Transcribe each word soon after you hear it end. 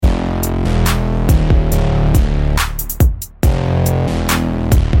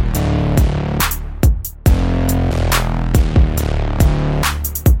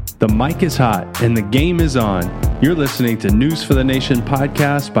The mic is hot and the game is on. You're listening to News for the Nation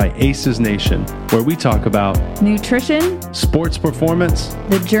podcast by Aces Nation, where we talk about nutrition, sports performance,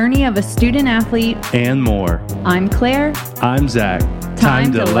 the journey of a student athlete, and more. I'm Claire. I'm Zach.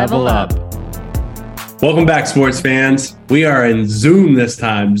 Time to level up. Welcome back, sports fans. We are in Zoom this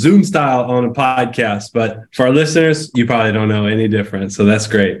time, Zoom style on a podcast. But for our listeners, you probably don't know any difference. So that's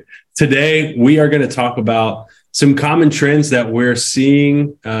great. Today, we are going to talk about some common trends that we're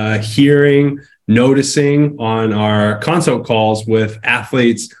seeing, hearing, noticing on our consult calls with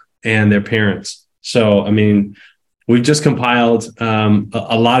athletes and their parents. So, we've just compiled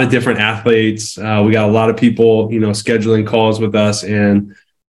a lot of different athletes. We got a lot of people, scheduling calls with us, and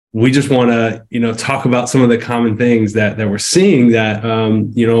we just want to, talk about some of the common things that we're seeing that,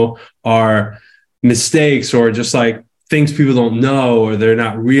 are mistakes or just like things people don't know or they're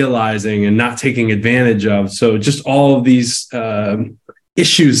not realizing and not taking advantage of. So just all of these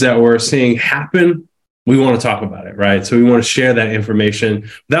issues that we're seeing happen, we want to talk about it, right? So we want to share that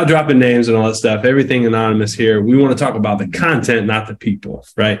information without dropping names and all that stuff. Everything anonymous here. We want to talk about the content, not the people,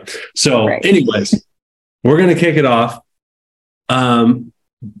 right? So anyways, we're going to kick it off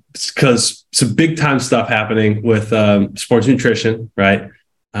because some big time stuff happening with sports nutrition, right?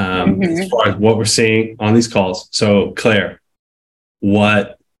 As far as what we're seeing on these calls. So Claire,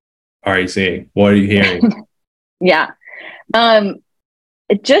 what are you seeing? What are you hearing? Yeah.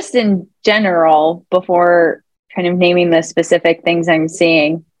 Just in general, before kind of naming the specific things I'm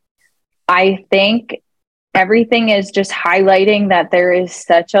seeing, I think everything is just highlighting that there is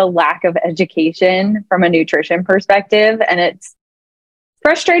such a lack of education from a nutrition perspective. And it's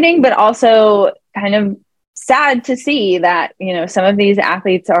frustrating, but also kind of sad to see that, some of these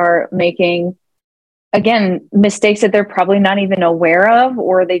athletes are making, again, mistakes that they're probably not even aware of,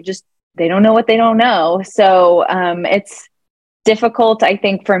 or they don't know what they don't know. So it's difficult, I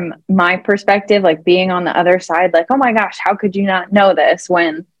think, from my perspective, like being on the other side, like, oh my gosh, how could you not know this?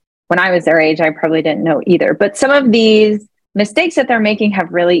 When I was their age, I probably didn't know either. But some of these mistakes that they're making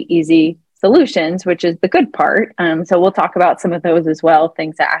have really easy solutions, which is the good part. So we'll talk about some of those as well,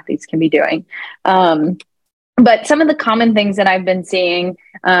 things that athletes can be doing. But some of the common things that I've been seeing,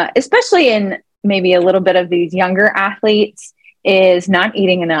 especially in maybe a little bit of these younger athletes, is not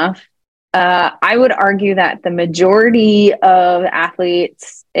eating enough. I would argue that the majority of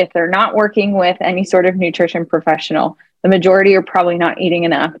athletes, if they're not working with any sort of nutrition professional, the majority are probably not eating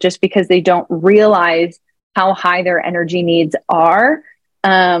enough just because they don't realize how high their energy needs are.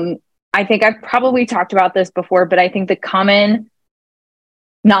 I think I've probably talked about this before, but I think the common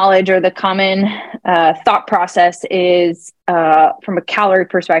knowledge or the common thought process is from a calorie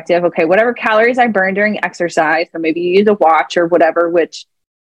perspective. Okay, whatever calories I burn during exercise, so maybe you use a watch or whatever, which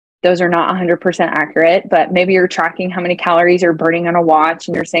those are not 100% accurate, but maybe you're tracking how many calories you're burning on a watch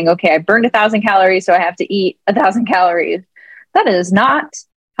and you're saying, okay, I burned 1,000 calories, so I have to eat 1,000 calories. That is not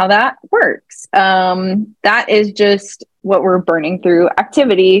how that works. That is just what we're burning through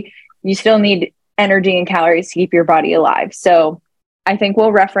activity. You still need energy and calories to keep your body alive. So I think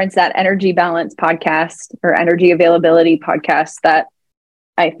we'll reference that energy balance podcast or energy availability podcast that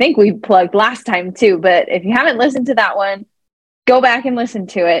I think we plugged last time too. But if you haven't listened to that one, go back and listen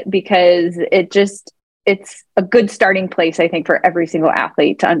to it, because it's a good starting place, I think, for every single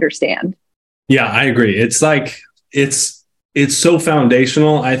athlete to understand. Yeah, I agree. It's like, it's so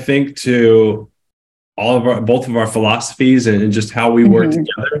foundational, I think, to both of our philosophies and just how we work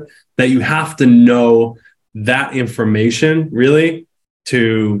together, that you have to know that information really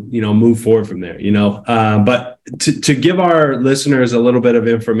to, move forward from there, but to give our listeners a little bit of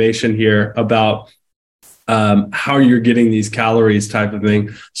information here about how you're getting these calories type of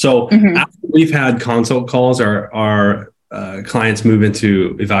thing. So after we've had consult calls, our clients move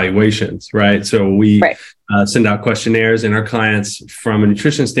into evaluations, right? So we send out questionnaires, and our clients, from a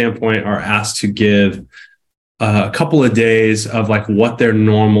nutrition standpoint, are asked to give a couple of days of like what their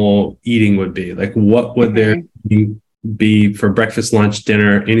normal eating would be. Like what would their eating be for breakfast, lunch,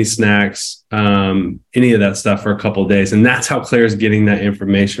 dinner, any snacks, any of that stuff for a couple of days. And that's how Claire's getting that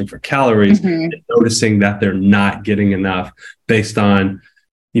information for calories, and noticing that they're not getting enough based on,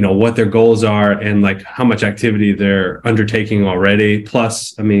 what their goals are and like how much activity they're undertaking already.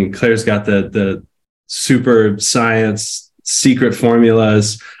 Plus, Claire's got the super science secret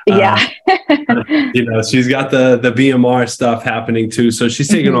formulas. She's got the BMR stuff happening too. So she's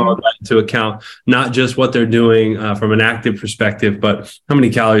taking all of that into account, not just what they're doing from an active perspective, but how many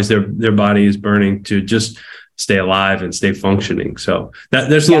calories their body is burning to just stay alive and stay functioning. So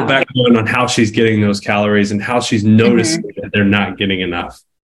there's a little background on how she's getting those calories and how she's noticing that they're not getting enough.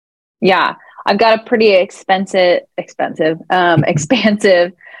 Yeah. I've got a pretty expansive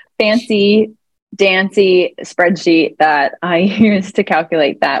fancy dancy spreadsheet that I use to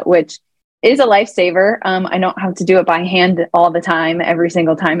calculate that, which is a lifesaver. I don't have to do it by hand all the time, every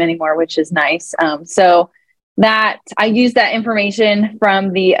single time anymore, which is nice. So that I use that information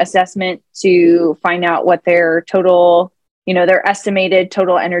from the assessment to find out what their total, their estimated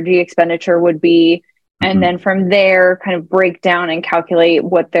total energy expenditure would be. And then from there, kind of break down and calculate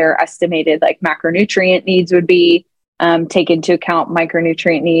what their estimated like macronutrient needs would be, take into account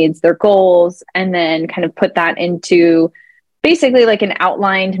micronutrient needs, their goals, and then kind of put that into basically like an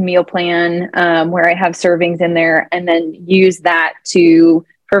outlined meal plan where I have servings in there, and then use that to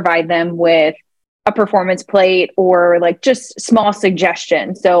provide them with a performance plate or like just small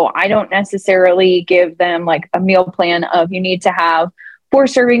suggestions. So I don't necessarily give them like a meal plan of you need to have 4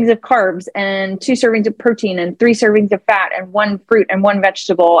 servings of carbs and 2 servings of protein and 3 servings of fat and 1 fruit and 1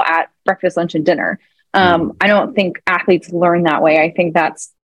 vegetable at breakfast, lunch, and dinner. I don't think athletes learn that way. I think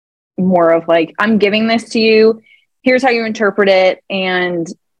that's more of like, I'm giving this to you. Here's how you interpret it, and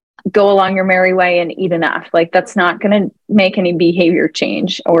go along your merry way and eat enough. Like that's not going to make any behavior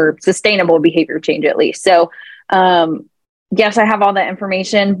change or sustainable behavior change, at least. So, yes, I have all that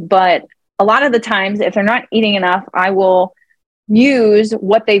information, but a lot of the times if they're not eating enough, I will use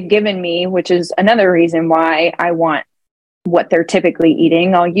what they've given me, which is another reason why I want what they're typically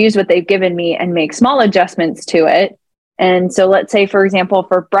eating. I'll use what they've given me and make small adjustments to it. And so let's say, for example,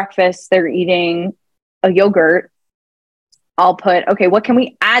 for breakfast, they're eating a yogurt. I'll put, okay, what can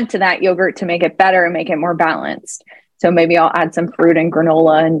we add to that yogurt to make it better and make it more balanced? So maybe I'll add some fruit and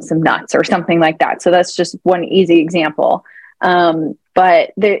granola and some nuts or something like that. So that's just one easy example.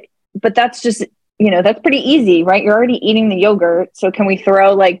 But that's just, that's pretty easy, right? You're already eating the yogurt. So can we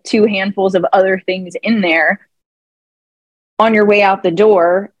throw like 2 handfuls of other things in there on your way out the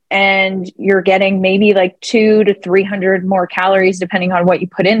door? And you're getting maybe like 200 to 300 more calories, depending on what you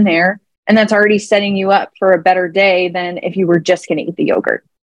put in there. And that's already setting you up for a better day than if you were just going to eat the yogurt.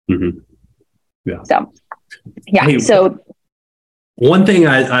 Mm-hmm. Yeah. So, yeah. Hey, so one thing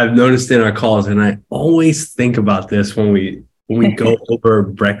I've noticed in our calls, and I always think about this when we go over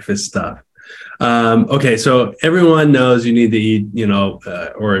breakfast stuff. Okay. So everyone knows you need to eat,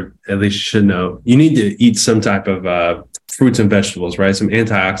 or at least you should know, you need to eat some type of fruits and vegetables, right? Some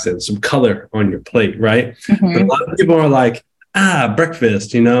antioxidants, some color on your plate, right? Mm-hmm. But a lot of people are like,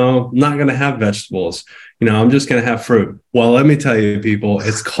 breakfast, I'm not going to have vegetables. I'm just going to have fruit. Well, let me tell you, people,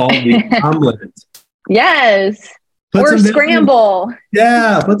 it's called the omelet. Yes. Or scramble.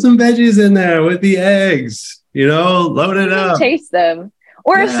 Yeah. Put some veggies in there with the eggs, load it up. Taste them.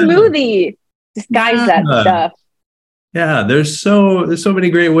 Or a smoothie. Disguise that stuff. Yeah. There's so many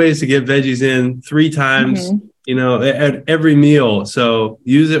great ways to get veggies in 3 times, at every meal. So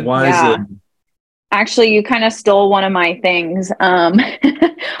use it wisely. Yeah. Actually, you kind of stole one of my things.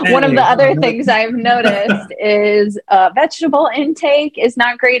 One of the other things I've noticed is vegetable intake is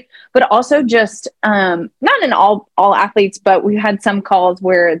not great, but also just not in all athletes, but we've had some calls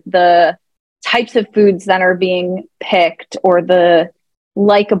where the types of foods that are being picked or the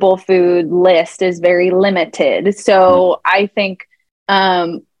likable food list is very limited. So I think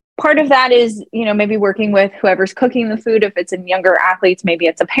part of that is, maybe working with whoever's cooking the food. If it's in younger athletes, maybe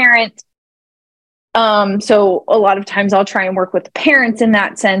it's a parent. So a lot of times I'll try and work with the parents in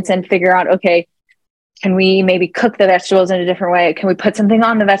that sense and figure out, okay, can we maybe cook the vegetables in a different way? Can we put something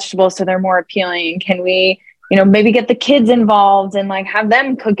on the vegetables so they're more appealing? Can we, maybe get the kids involved and like have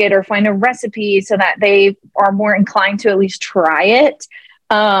them cook it or find a recipe so that they are more inclined to at least try it.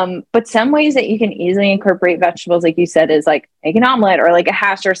 But some ways that you can easily incorporate vegetables, like you said, is like make an omelet or like a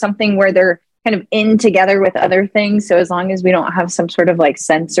hash or something where they're kind of in together with other things. So as long as we don't have some sort of like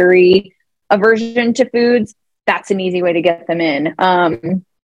sensory aversion to foods, that's an easy way to get them in.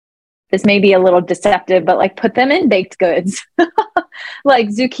 This may be a little deceptive, but like put them in baked goods, like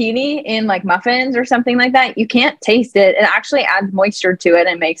zucchini in like muffins or something like that. You can't taste it. It actually adds moisture to it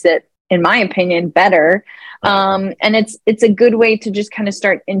and makes it, in my opinion, better. And it's a good way to just kind of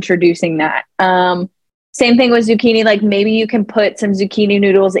start introducing that. Same thing with zucchini. Like maybe you can put some zucchini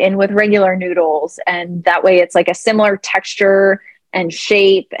noodles in with regular noodles, and that way it's like a similar texture and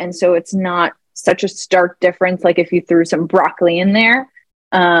shape. And so it's not such a stark difference. Like if you threw some broccoli in there,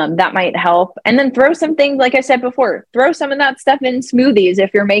 that might help. And then throw some things, like I said before, throw some of that stuff in smoothies.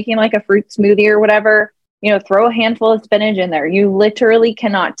 If you're making like a fruit smoothie or whatever, throw a handful of spinach in there. You literally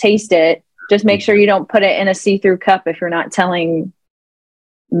cannot taste it. Just make sure you don't put it in a see-through cup if you're not telling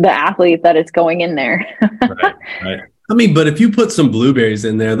the athlete that it's going in there. Right. I mean, but if you put some blueberries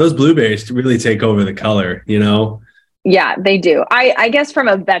in there, those blueberries really take over the color, Yeah, they do. I guess from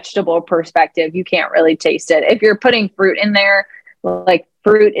a vegetable perspective, you can't really taste it. If you're putting fruit in there, like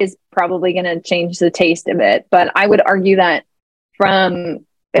fruit is probably going to change the taste of it. But I would argue that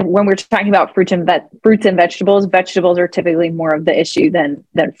when we're talking about fruits and vegetables, vegetables are typically more of the issue than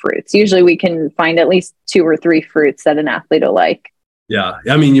fruits. Usually we can find at least 2 or 3 fruits that an athlete will like. Yeah.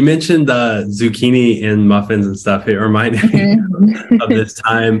 I mean, you mentioned zucchini in muffins and stuff. It reminded me of this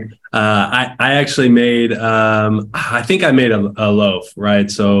time. I actually made, I think I made a loaf,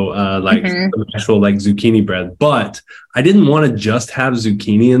 right? So like actual like zucchini bread, but I didn't want to just have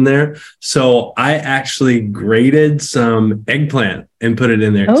zucchini in there. So I actually grated some eggplant and put it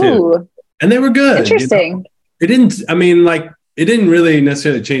in there too. And they were good. Interesting. It didn't really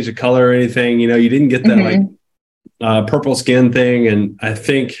necessarily change the color or anything. You didn't get that like purple skin thing. And I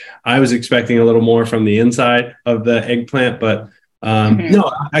think I was expecting a little more from the inside of the eggplant, but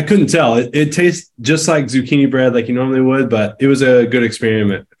no, I couldn't tell. It tastes just like zucchini bread, like you normally would, but it was a good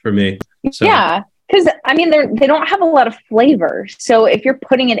experiment for me. So. Yeah. Cause I mean, they don't have a lot of flavor. So if you're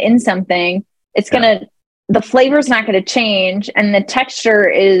putting it in something, the flavor's not going to change. And the texture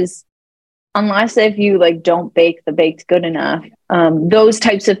is, unless if you like don't bake the baked good enough, those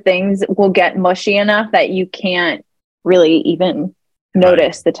types of things will get mushy enough that you can't really even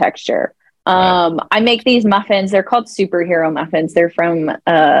notice the texture. I make these muffins. They're called superhero muffins. They're from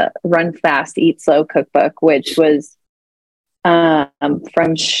Run Fast, Eat Slow cookbook, which was from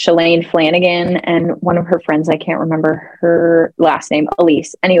Shalane Flanagan and one of her friends. I can't remember her last name,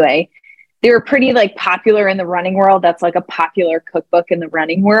 Elise. Anyway, they were pretty like popular in the running world. That's like a popular cookbook in the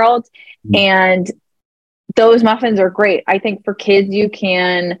running world. And those muffins are great. I think for kids, you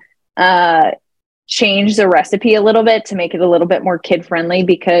can change the recipe a little bit to make it a little bit more kid friendly,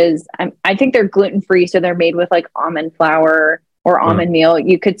 because I think they're gluten free. So they're made with like almond flour or almond meal.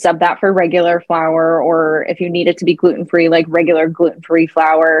 You could sub that for regular flour, or if you need it to be gluten free, like regular gluten free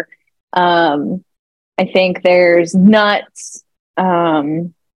flour. I think there's nuts.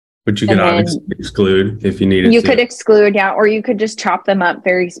 But you can obviously exclude if you need it. You could exclude, or you could just chop them up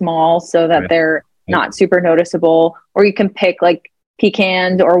very small so that they're not super noticeable. Or you can pick like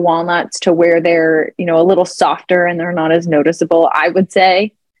pecans or walnuts to where they're, a little softer and they're not as noticeable, I would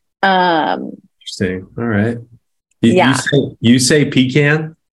say. Interesting. All right. You say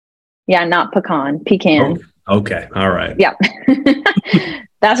pecan? Yeah, not pecan, pecan. Oh, okay. All right. Yeah.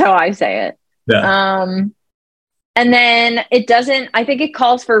 That's how I say it. Yeah. And then I think it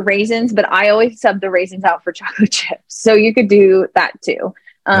calls for raisins, but I always sub the raisins out for chocolate chips. So you could do that too.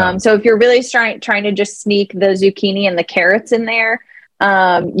 So if you're really trying to just sneak the zucchini and the carrots in there,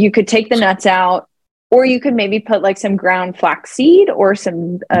 you could take the nuts out, or you could maybe put like some ground flaxseed or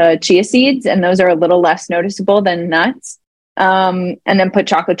some chia seeds. And those are a little less noticeable than nuts. And then put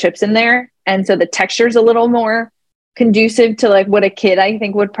chocolate chips in there. And so the texture is a little more conducive to like what a kid I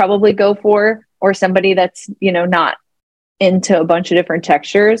think would probably go for, or somebody that's, not into a bunch of different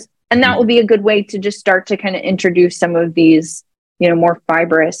textures. And that will be a good way to just start to kind of introduce some of these, more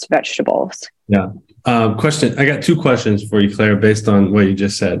fibrous vegetables. Yeah. Question. I got 2 questions for you, Claire, based on what you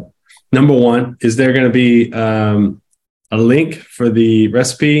just said. Number 1, is there going to be a link for the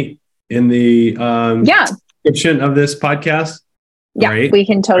recipe in the description of this podcast? Yeah, right. We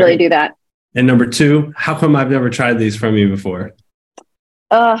can totally do that. And number 2, how come I've never tried these from you before?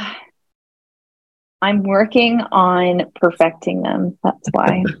 I'm working on perfecting them. That's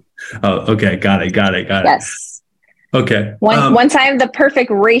why. Oh, okay. Got it. Yes. Okay. Once I have the perfect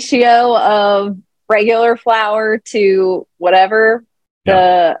ratio of regular flour to whatever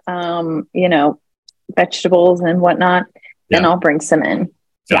the, vegetables and whatnot, then I'll bring some in.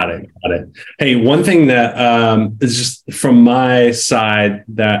 Got it. Hey, one thing that is just from my side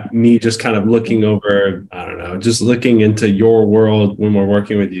that me just kind of looking over, I don't know, just looking into your world when we're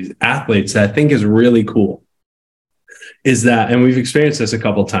working with these athletes that I think is really cool is that, and we've experienced this a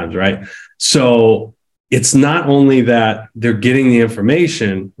couple of times, right? So it's not only that they're getting the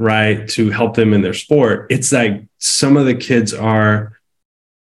information, right, to help them in their sport. It's like some of the kids are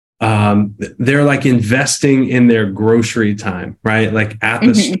they're like investing in their grocery time, right? Like at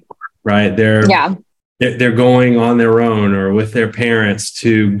the store, right? They're going on their own or with their parents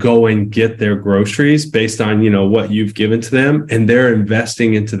to go and get their groceries based on, what you've given to them. And they're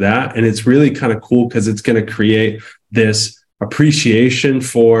investing into that. And it's really kind of cool because it's going to create this appreciation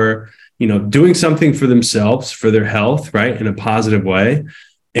for, doing something for themselves, for their health, right? In a positive way.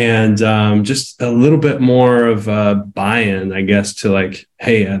 And just a little bit more of a buy-in, I guess, to like,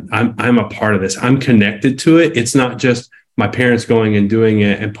 hey, I'm a part of this. I'm connected to it. It's not just my parents going and doing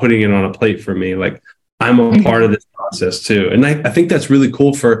it and putting it on a plate for me. Like I'm a part of this process too. And I think that's really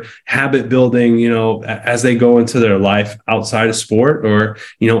cool for habit building, you know, as they go into their life outside of sport or,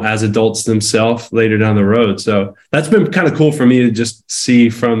 you know, as adults themselves later down the road. So that's been kind of cool for me to just see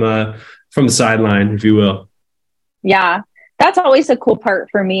from the sideline, if you will. Yeah. That's always the cool part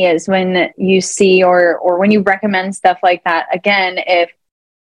for me is when you see or when you recommend stuff like that. Again, if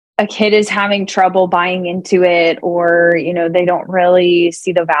a kid is having trouble buying into it or, you know, they don't really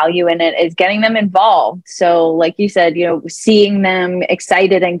see the value in it, is getting them involved. So like you said, you know, seeing them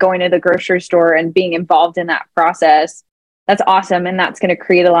excited and going to the grocery store and being involved in that process, that's awesome. And that's going to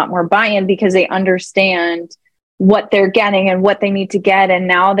create a lot more buy-in because they understand what they're getting and what they need to get. And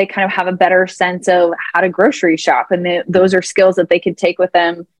now they kind of have a better sense of how to grocery shop. And those are skills that they could take with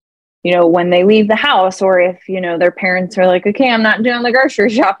them, you know, when they leave the house, or if, you know, their parents are like, okay, I'm not doing the grocery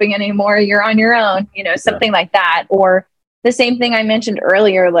shopping anymore, you're on your own, you know, something like that. Or the same thing I mentioned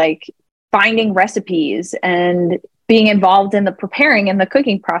earlier, like finding recipes and being involved in the preparing and the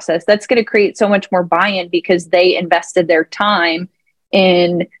cooking process. That's going to create so much more buy-in because they invested their time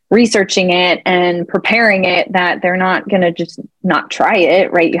in researching it and preparing it, that they're not going to just not try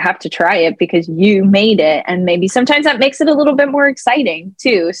it, right? You have to try it because you made it. And maybe sometimes that makes it a little bit more exciting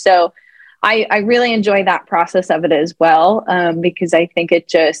too. So I really enjoy that process of it as well, because I think it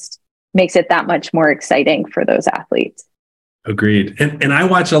just makes it that much more exciting for those athletes. Agreed. And I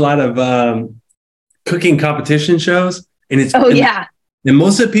watch a lot of cooking competition shows, and it's and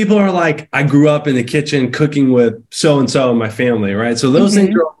most of the people are like, I grew up in the kitchen cooking with so-and-so in my family, right? So those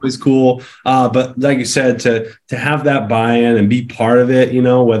things are always cool. But like you said, to have that buy-in and be part of it, you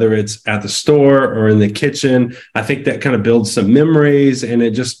know, whether it's at the store or in the kitchen, I think that kind of builds some memories, and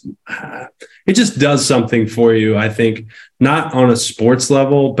it just does something for you, I think, not on a sports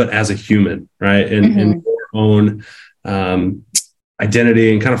level, but as a human, right? In your own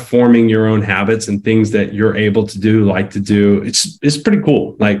identity and kind of forming your own habits and things that you're able to do, like to do. It's pretty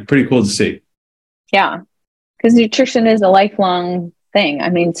cool, like pretty cool to see. Yeah. Because nutrition is a lifelong thing. I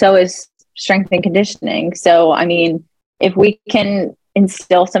mean, so is strength and conditioning. So, I mean, if we can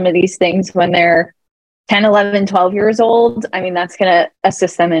instill some of these things when they're 10, 11, 12 years old, I mean, that's going to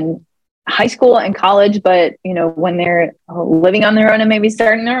assist them in high school and college, but, you know, when they're living on their own and maybe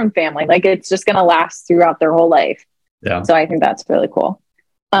starting their own family, like it's just going to last throughout their whole life. Yeah. So I think that's really cool.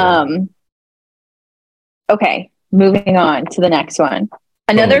 Okay, moving on to the next one.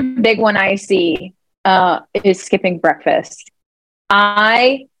 Another big one I see is skipping breakfast.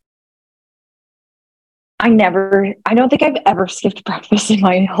 I don't think I've ever skipped breakfast in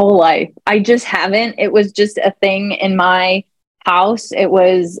my whole life. I just haven't. It was just a thing in my house. It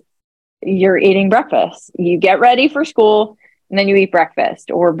was, you're eating breakfast. You get ready for school and then you eat breakfast,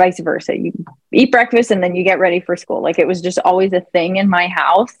 or vice versa. You eat breakfast and then you get ready for school. Like it was just always a thing in my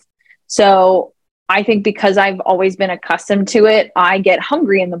house. So I think because I've always been accustomed to it, I get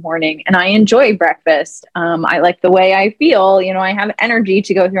hungry in the morning and I enjoy breakfast. I like the way I feel, you know, I have energy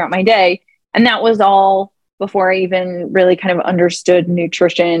to go throughout my day. And that was all before I even really kind of understood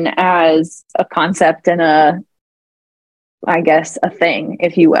nutrition as a concept and a thing,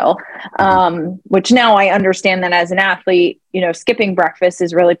 if you will, which now I understand that as an athlete, you know, skipping breakfast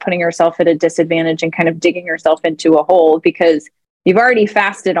is really putting yourself at a disadvantage and kind of digging yourself into a hole because you've already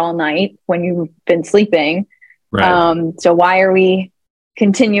fasted all night when you've been sleeping. Right. So why are we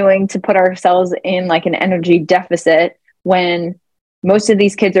continuing to put ourselves in like an energy deficit when most of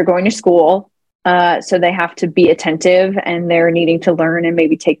these kids are going to school? So they have to be attentive and they're needing to learn and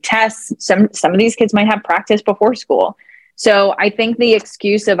maybe take tests. Some of these kids might have practice before school. So I think the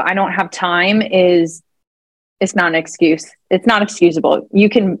excuse of I don't have time it's not an excuse. It's not excusable. You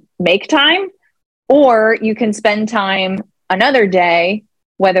can make time, or you can spend time another day,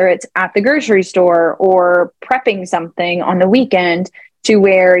 whether it's at the grocery store or prepping something on the weekend, to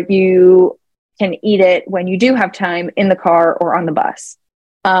where you can eat it when you do have time in the car or on the bus.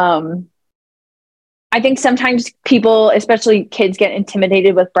 I think sometimes people, especially kids, get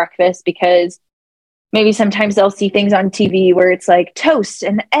intimidated with breakfast because maybe sometimes they'll see things on TV where it's like toast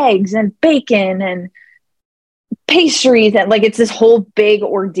and eggs and bacon and pastries, and like it's this whole big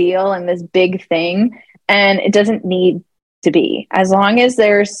ordeal and this big thing. And it doesn't need to be. As long as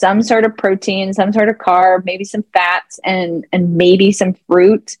there's some sort of protein, some sort of carb, maybe some fats and maybe some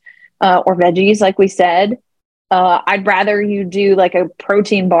fruit or veggies, like we said. I'd rather you do like a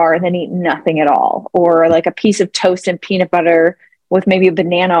protein bar than eat nothing at all, or like a piece of toast and peanut butter with maybe a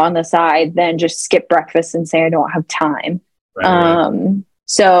banana on the side, then just skip breakfast and say, I don't have time. Right.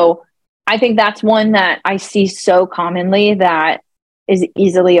 So I think that's one that I see so commonly that is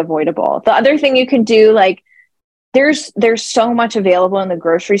easily avoidable. The other thing you can do, like there's so much available in the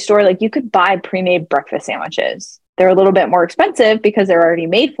grocery store. Like you could buy pre-made breakfast sandwiches. They're a little bit more expensive because they're already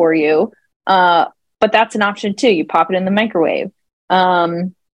made for you. But that's an option too. You pop it in the microwave.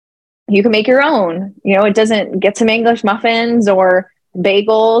 You can make your own, it doesn't get some English muffins or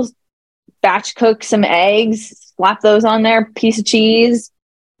bagels, batch cook some eggs, slap those on there, piece of cheese,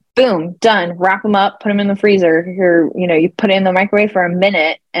 boom, done. Wrap them up, put them in the freezer. You put it in the microwave for a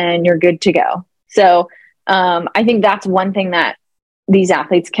minute and you're good to go. So I think that's one thing that these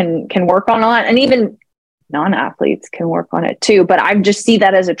athletes can work on a lot, and even non-athletes can work on it too. But I just see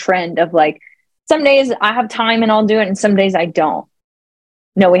that as a trend of like, some days I have time and I'll do it, and some days I don't.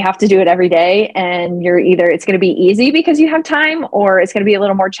 No, we have to do it every day. And it's going to be easy because you have time, or it's going to be a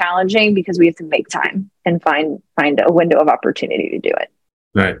little more challenging because we have to make time and find a window of opportunity to do it.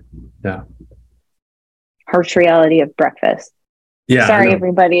 Right. Yeah. Harsh reality of breakfast. Yeah. Sorry,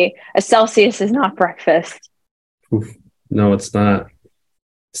 everybody. A Celsius is not breakfast. Oof. No, it's not.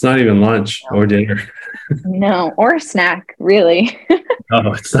 It's not even lunch or dinner. No, or a snack, really.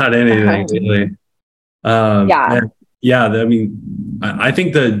 Oh, it's not anything really. Yeah. I mean, I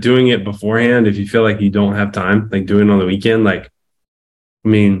think that doing it beforehand, if you feel like you don't have time, like doing it on the weekend, like, I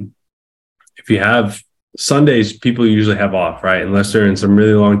mean, if you have Sundays, people usually have off, right? Unless they're in some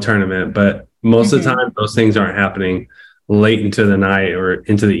really long tournament. But most of the time, those things aren't happening late into the night or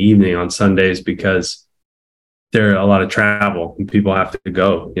into the evening on Sundays because there are a lot of travel and people have to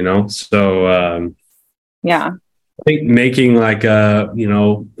go, So, yeah. I think making like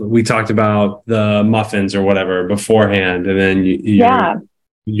we talked about the muffins or whatever beforehand, and then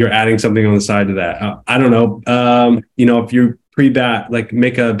you're adding something on the side to that. I don't know. If you like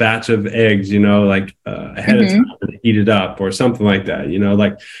make a batch of eggs, ahead of time and heat it up or something like that.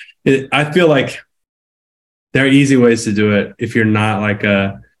 I feel like there are easy ways to do it if you're not like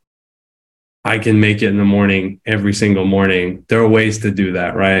I can make it in the morning every single morning. There are ways to do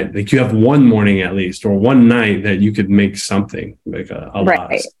that, right? Like you have one morning at least, or one night that you could make something like a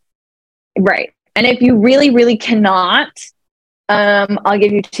lot. Right. And if you really, really cannot, I'll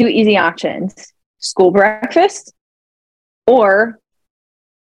give you two easy options: school breakfast or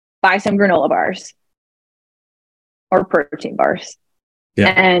buy some granola bars or protein bars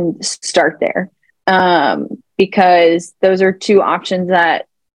and start there. Because those are two options that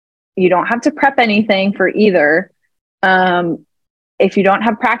you don't have to prep anything for either. If you don't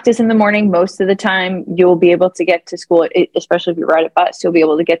have practice in the morning, most of the time you'll be able to get to school, especially if you ride a bus, you'll be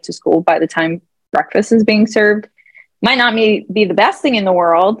able to get to school by the time breakfast is being served. Might not be the best thing in the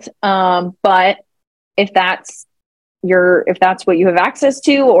world, but if that's what you have access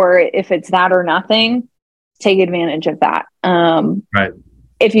to, or if it's that or nothing, take advantage of that. Right.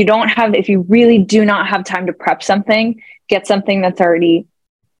 If you really do not have time to prep something, get something that's already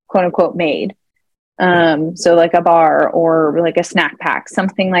quote unquote made. So like a bar or like a snack pack,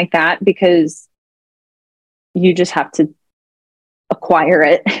 something like that, because you just have to acquire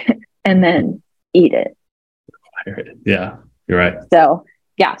it and then eat it. Yeah, you're right. So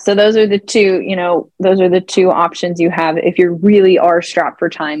those are the two options you have if you really are strapped for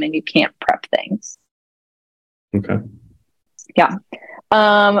time and you can't prep things. Okay. Yeah.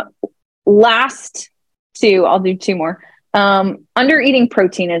 Last two, I'll do two more. Under eating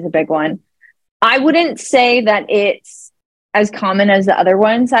protein is a big one. I wouldn't say that it's as common as the other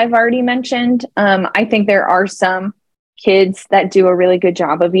ones I've already mentioned. I think there are some kids that do a really good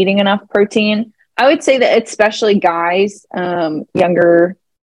job of eating enough protein. I would say that especially guys, younger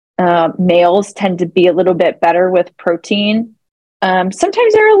males tend to be a little bit better with protein.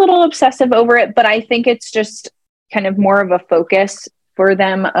 Sometimes they're a little obsessive over it, but I think it's just kind of more of a focus for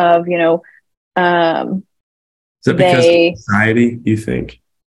them of, is it because of society, you think?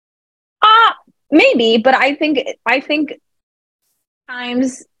 Maybe, but I think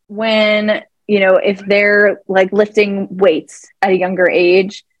times when, if they're like lifting weights at a younger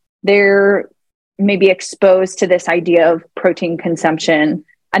age, they're maybe exposed to this idea of protein consumption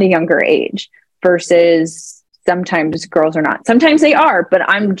at a younger age versus sometimes girls are not. Sometimes they are, but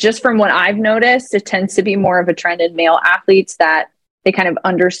I'm just from what I've noticed, it tends to be more of a trend in male athletes that they kind of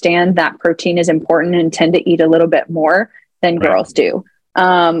understand that protein is important and tend to eat a little bit more than girls do.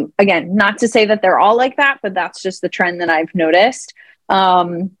 Again, not to say that they're all like that, but that's just the trend that I've noticed.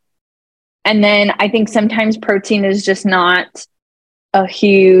 And then I think sometimes protein is just not a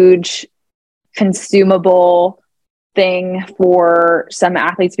huge consumable thing for some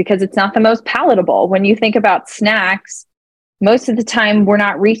athletes because it's not the most palatable. When you think about snacks, most of the time we're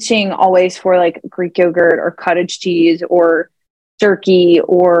not reaching always for like Greek yogurt or cottage cheese or jerky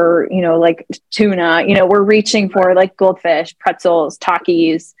or, like tuna, we're reaching for like goldfish, pretzels,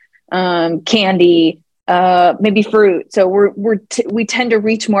 Takis, candy, maybe fruit. So we tend to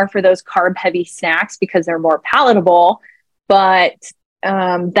reach more for those carb heavy snacks because they're more palatable. But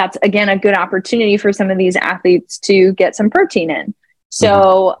that's again a good opportunity for some of these athletes to get some protein in.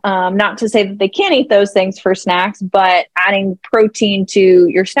 So not to say that they can't eat those things for snacks, but adding protein to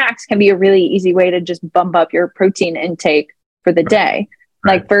your snacks can be a really easy way to just bump up your protein intake for the day.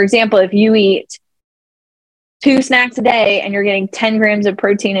 Like, for example, if you eat 2 snacks a day and you're getting 10 grams of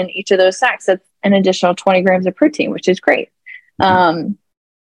protein in each of those snacks, that's an additional 20 grams of protein, which is great. And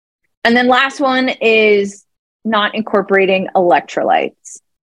then last one is not incorporating electrolytes.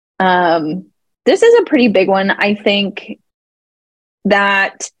 This is a pretty big one. I think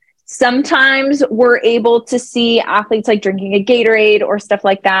that sometimes we're able to see athletes like drinking a Gatorade or stuff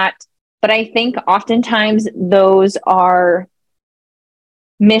like that. But I think oftentimes those are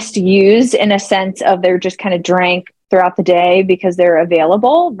misused in a sense of they're just kind of drank throughout the day because they're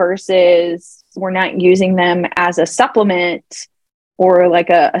available versus we're not using them as a supplement or like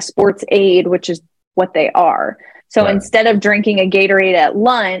a sports aid, which is what they are. So instead of drinking a Gatorade at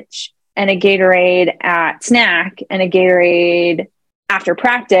lunch and a Gatorade at snack and a Gatorade after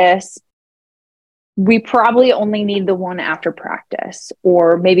practice, we probably only need the one after practice,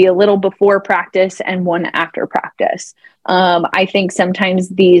 or maybe a little before practice and one after practice. I think sometimes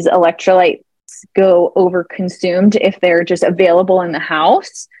these electrolytes go over consumed if they're just available in the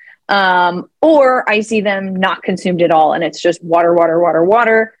house. Or I see them not consumed at all. And it's just water, water, water,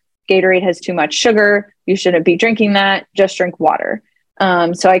 water. Gatorade has too much sugar. You shouldn't be drinking that. Just drink water.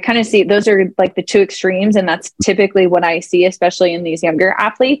 So I kind of see those are like the 2 extremes. And that's typically what I see, especially in these younger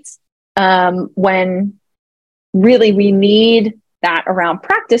athletes, when really we need that around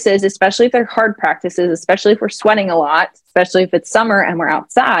practices, especially if they're hard practices, especially if we're sweating a lot, especially if it's summer and we're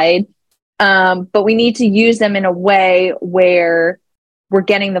outside. But we need to use them in a way where we're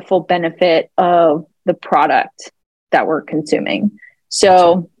getting the full benefit of the product that we're consuming.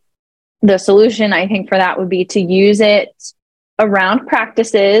 So the solution, I think, for that would be to use it around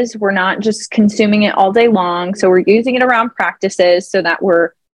practices. We're not just consuming it all day long. So we're using it around practices so that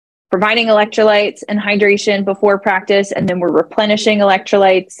we're providing electrolytes and hydration before practice, and then we're replenishing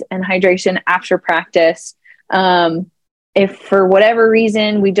electrolytes and hydration after practice. If for whatever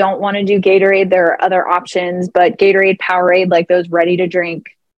reason we don't want to do Gatorade, there are other options, but Gatorade, Powerade, like those ready to drink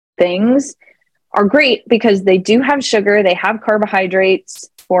things are great because they do have sugar, they have carbohydrates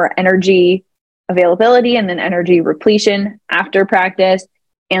for energy availability and then energy repletion after practice,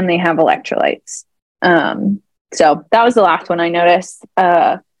 and they have electrolytes. So that was the last one I noticed.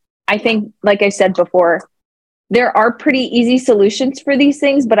 I think, like I said before, there are pretty easy solutions for these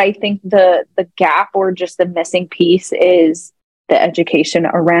things, but I think the gap or just the missing piece is the education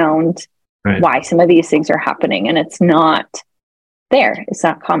around why some of these things are happening, and it's not there. It's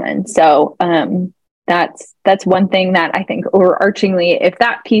not common. So that's one thing that I think overarchingly, if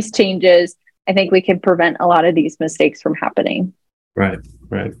that piece changes, I think we can prevent a lot of these mistakes from happening. Right.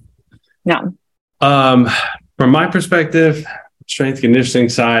 Yeah. From my perspective, strength conditioning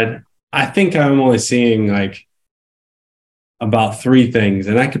side, I think I'm only seeing like about 3 things,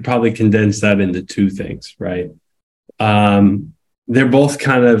 and I could probably condense that into 2 things, right? They're both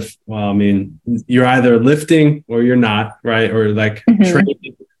kind of, well, I mean, you're either lifting or you're not, right? Or like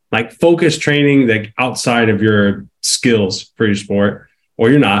training, like focused training, like outside of your skills for your sport, or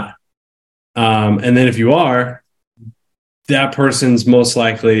you're not. And then if you are, that person's most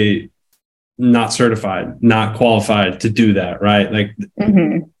likely not certified, not qualified to do that, right? Like,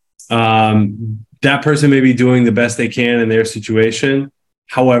 that person may be doing the best they can in their situation.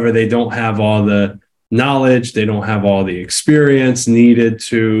 However, they don't have all the knowledge, they don't have all the experience needed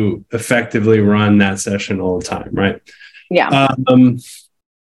to effectively run that session all the time, right? Yeah.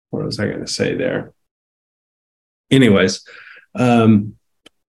 What was I going to say there? Anyways, even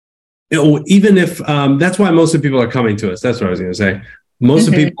if that's why most of the people are coming to us. That's what I was going to say. Most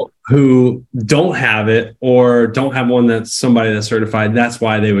of the people who don't have it or don't have one that's somebody that's certified, that's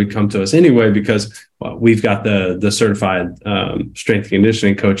why they would come to us anyway, because we've got the certified strength and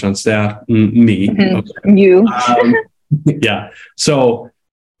conditioning coach on staff, me. Okay. You. Yeah. So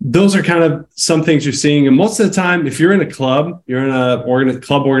those are kind of some things you're seeing. And most of the time, if you're in a club, you're in a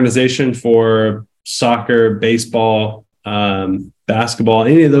club organization for soccer, baseball, basketball,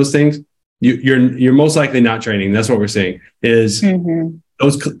 any of those things, you're most likely not training. That's what we're seeing is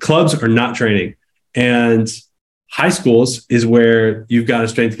those clubs are not training. And high schools is where you've got a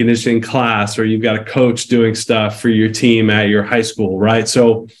strength conditioning class or you've got a coach doing stuff for your team at your high school, right?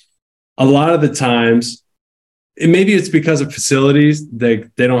 So a lot of the times, maybe it's because of facilities, they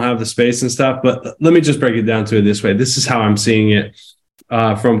don't have the space and stuff, but let me just break it down to it this way. This is how I'm seeing it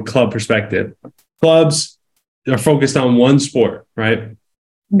from club perspective. clubs are focused on one sport, right?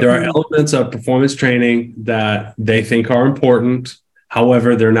 There are elements of performance training that they think are important.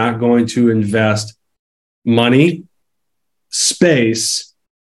 However, they're not going to invest money, space,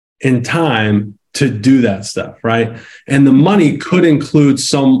 and time to do that stuff, right? And the money could include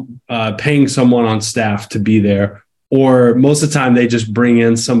some paying someone on staff to be there, or most of the time they just bring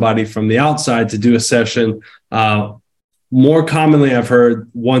in somebody from the outside to do a session. More commonly, I've heard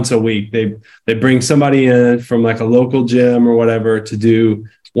once a week. They bring somebody in from like a local gym or whatever to do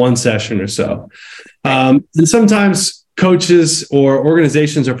one session or so. And sometimes coaches or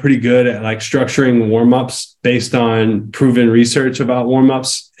organizations are pretty good at like structuring warm-ups based on proven research about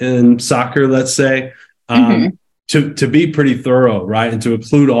warm-ups in soccer, let's say, to be pretty thorough, right? And to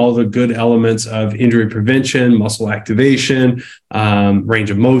include all the good elements of injury prevention, muscle activation, range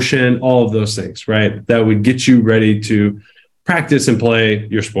of motion, all of those things, right? That would get you ready to practice and play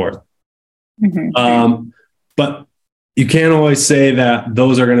your sport. But you can't always say that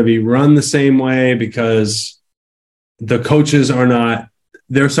those are going to be run the same way, because the coaches are not,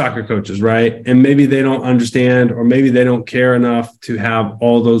 they're soccer coaches, right? And maybe they don't understand, or maybe they don't care enough to have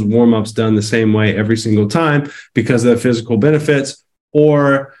all those warm-ups done the same way every single time because of the physical benefits.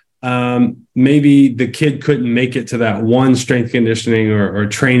 Or maybe the kid couldn't make it to that one strength conditioning or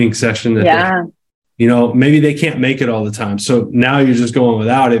training session that maybe they can't make it all the time. So now you're just going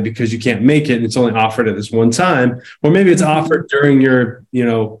without it because you can't make it. And it's only offered at this one time, or maybe it's offered during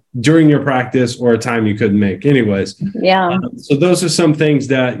your practice or a time you couldn't make anyways. So those are some things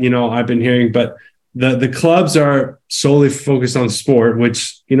that, I've been hearing, but the clubs are solely focused on sport,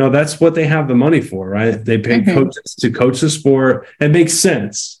 which, that's what they have the money for, right? They pay coaches to coach the sport. It makes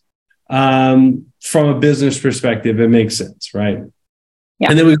sense. From a business perspective, it makes sense, right?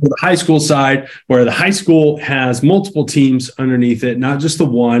 And then we go to the high school side, where the high school has multiple teams underneath it, not just the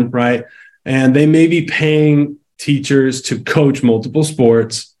one, right? And they may be paying teachers to coach multiple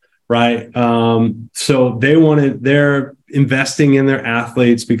sports, right? So they're investing in their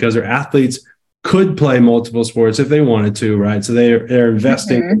athletes because their athletes could play multiple sports if they wanted to, right? So they're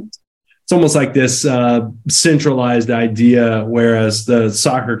investing. It's almost like this centralized idea, whereas the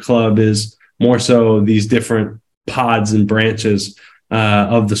soccer club is more so these different pods and branches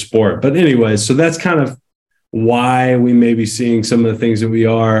of the sport. But anyways, so that's kind of why we may be seeing some of the things that we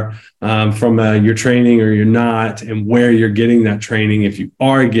are from you're training or you're not, and where you're getting that training if you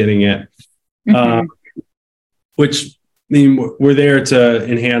are getting it, which we're there to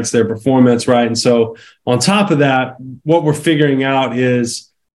enhance their performance, right? And so on top of that, what we're figuring out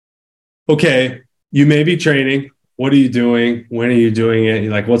is, okay, you may be training. What are you doing? When are you doing it?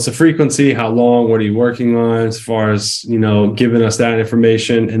 Like, what's the frequency? How long? What are you working on as far as, giving us that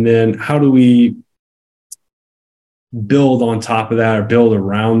information? And then how do we build on top of that or build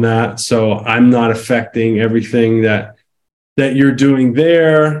around that? So I'm not affecting everything that you're doing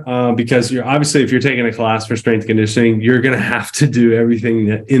there, because you're obviously, if you're taking a class for strength conditioning, you're going to have to do everything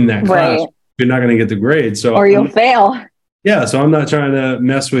in that class. Right. You're not going to get the grade. Or you'll fail. Yeah, so I'm not trying to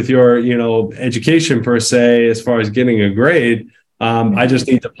mess with your, education per se, as far as getting a grade. I just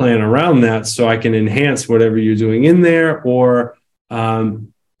need to plan around that so I can enhance whatever you're doing in there, or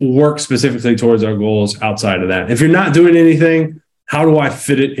work specifically towards our goals outside of that. If you're not doing anything, how do I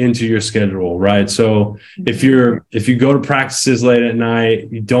fit it into your schedule, right? So if you go to practices late at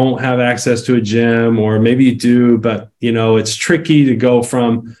night, you don't have access to a gym, or maybe you do, but it's tricky to go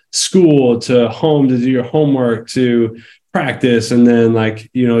from school to home to do your homework to practice, and then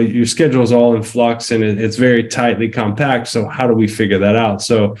your schedule is all in flux and it's very tightly compact. So how do we figure that out?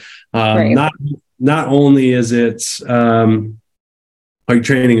 So not only is it are you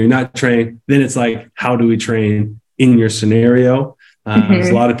training or not training, then it's like, how do we train in your scenario? Because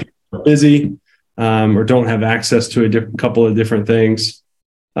a lot of people are busy or don't have access to a couple of different things.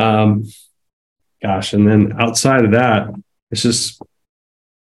 And then outside of that, it's just,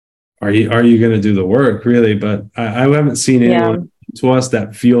 Are you going to do the work, really? But I haven't seen anyone to us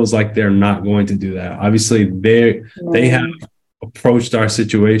that feels like they're not going to do that. Obviously, they have approached our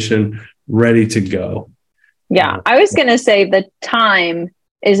situation ready to go. Yeah, I was going to say the time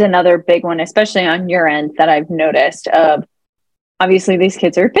is another big one, especially on your end, that I've noticed. Obviously, these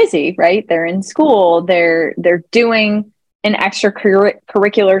kids are busy, right? They're in school. They're doing an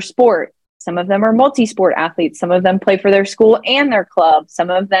extracurricular sport. Some of them are multi-sport athletes. Some of them play for their school and their club. Some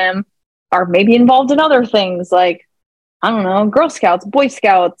of them are maybe involved in other things like, I don't know, Girl Scouts, Boy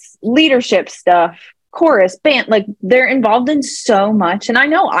Scouts, leadership stuff, chorus, band. Like, they're involved in so much. And I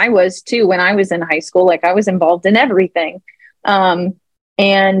know I was too when I was in high school. Like, I was involved in everything.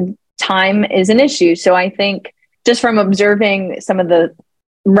 And time is an issue. So I think just from observing some of the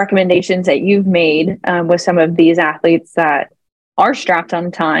recommendations that you've made with some of these athletes that are strapped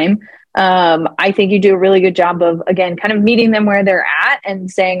on time. I think you do a really good job of, again, kind of meeting them where they're at and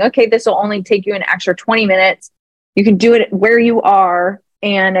saying, okay, this will only take you an extra 20 minutes. You can do it where you are.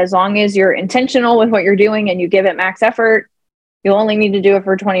 And as long as you're intentional with what you're doing and you give it max effort, you'll only need to do it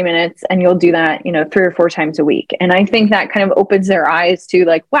for 20 minutes, and you'll do that, 3 or 4 times a week. And I think that kind of opens their eyes to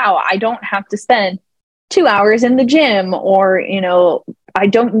like, wow, I don't have to spend 2 hours in the gym, or, I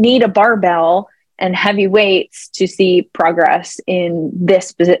don't need a barbell and heavy weights to see progress in this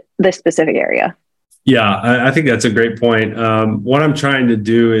specific area. Yeah, I think that's a great point. What I'm trying to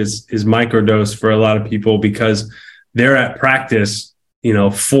do is microdose for a lot of people, because they're at practice,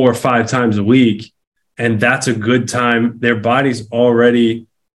 4 or 5 times a week. And that's a good time. Their body's already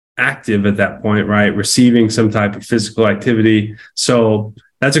active at that point, right? Receiving some type of physical activity. So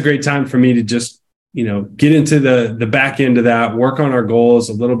that's a great time for me to just, get into the back end of that, work on our goals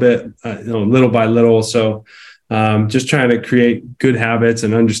a little bit, little by little. So just trying to create good habits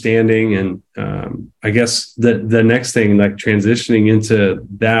and understanding. And I guess the next thing, like transitioning into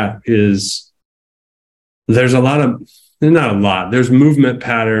that, is there's there's movement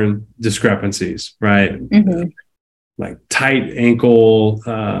pattern discrepancies, right? Mm-hmm. Like tight ankle,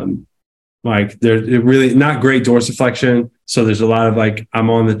 like there's really not great dorsiflexion. So there's a lot of like, I'm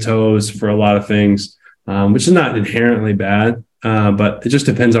on the toes for a lot of things, which is not inherently bad, but it just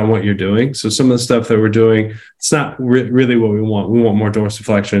depends on what you're doing. So some of the stuff that we're doing, it's not really what we want. We want more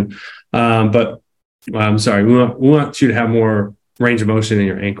dorsiflexion, but I'm sorry, we want you to have more range of motion in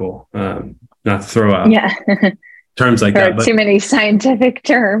your ankle, not to throw out terms like that. But too many scientific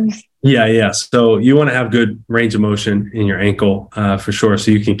terms. Yeah. So you want to have good range of motion in your ankle for sure,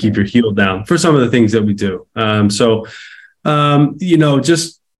 so you can keep your heel down for some of the things that we do.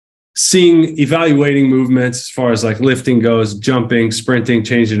 Just evaluating movements as far as like lifting goes, jumping, sprinting,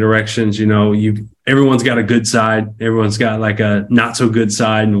 changing directions. Everyone's got a good side. Everyone's got like a not so good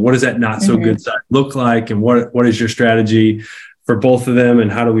side. And what does that not so good side look like? And what is your strategy for both of them?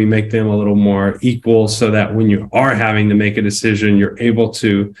 And how do we make them a little more equal, so that when you are having to make a decision, you're able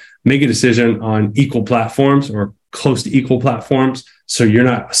to make a decision on equal platforms or close to equal platforms. So you're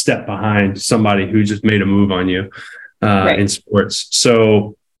not a step behind somebody who just made a move on you in sports.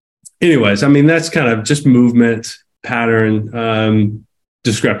 So anyways, I mean, that's kind of just movement pattern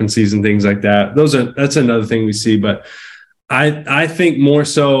discrepancies and things like that. That's another thing we see. But I think more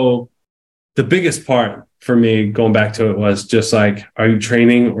so the biggest part for me, going back to it, was just like, are you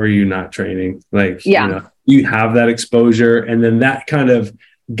training or are you not training? Like, you have that exposure, and then that kind of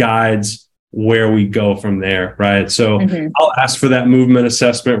guides where we go from there. Right. So I'll ask for that movement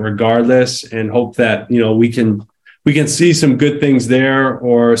assessment regardless, and hope that, we can see some good things there,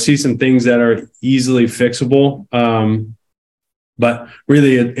 or see some things that are easily fixable. But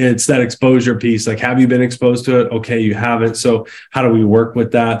really it's that exposure piece. Like, have you been exposed to it? Okay, you haven't. So how do we work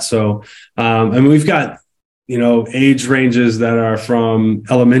with that? So, and we've got, age ranges that are from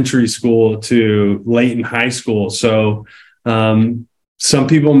elementary school to late in high school. So, some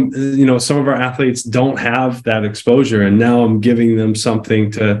people, some of our athletes don't have that exposure, and now I'm giving them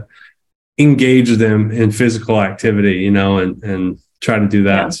something to engage them in physical activity, and try to do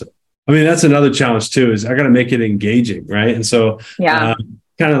that. Yeah. So, I mean, that's another challenge too, is I got to make it engaging. Right. And so, kind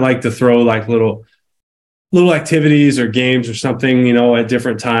of like to throw like little activities or games or something, at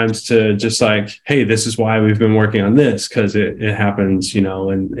different times, to just like, hey, this is why we've been working on this, because it happens,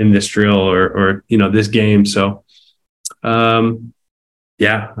 in this drill or this game. So,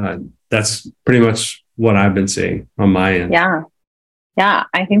 that's pretty much what I've been seeing on my end. Yeah,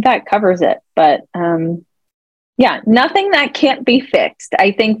 I think that covers it. But nothing that can't be fixed.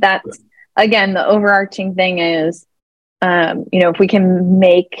 I think that's, again, the overarching thing is, if we can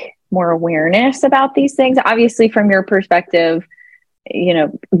make more awareness about these things, obviously from your perspective,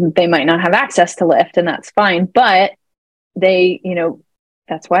 they might not have access to lift, and that's fine, but they,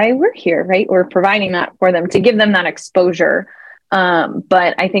 that's why we're here, right? We're providing that for them to give them that exposure.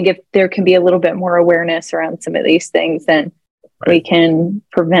 But I think if there can be a little bit more awareness around some of these things, then we can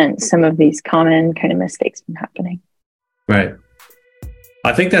prevent some of these common kind of mistakes from happening. Right.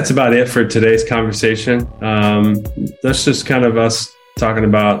 I think that's about it for today's conversation. That's just kind of us talking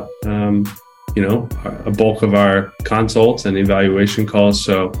about, a bulk of our consults and evaluation calls.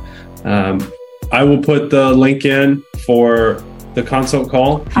 So I will put the link in for the consult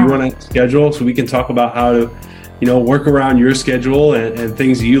call if you want to schedule, so we can talk about how to, work around your schedule and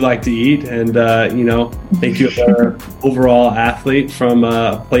things you like to eat, and, make you a better overall athlete from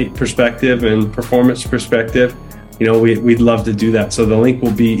a plate perspective and performance perspective. We'd love to do that. So the link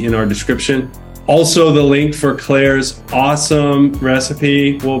will be in our description. Also, the link for Claire's awesome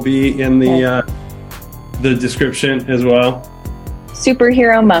recipe will be in the description as well.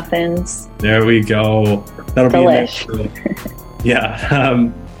 Superhero muffins. There we go. That'll Delish. Be next week.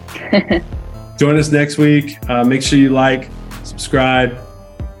 Yeah. Join us next week. Make sure you like, subscribe,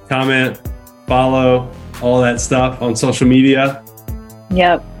 comment, follow, all that stuff on social media.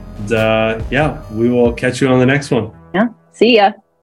 Yep. And, we will catch you on the next one. Yeah. See ya.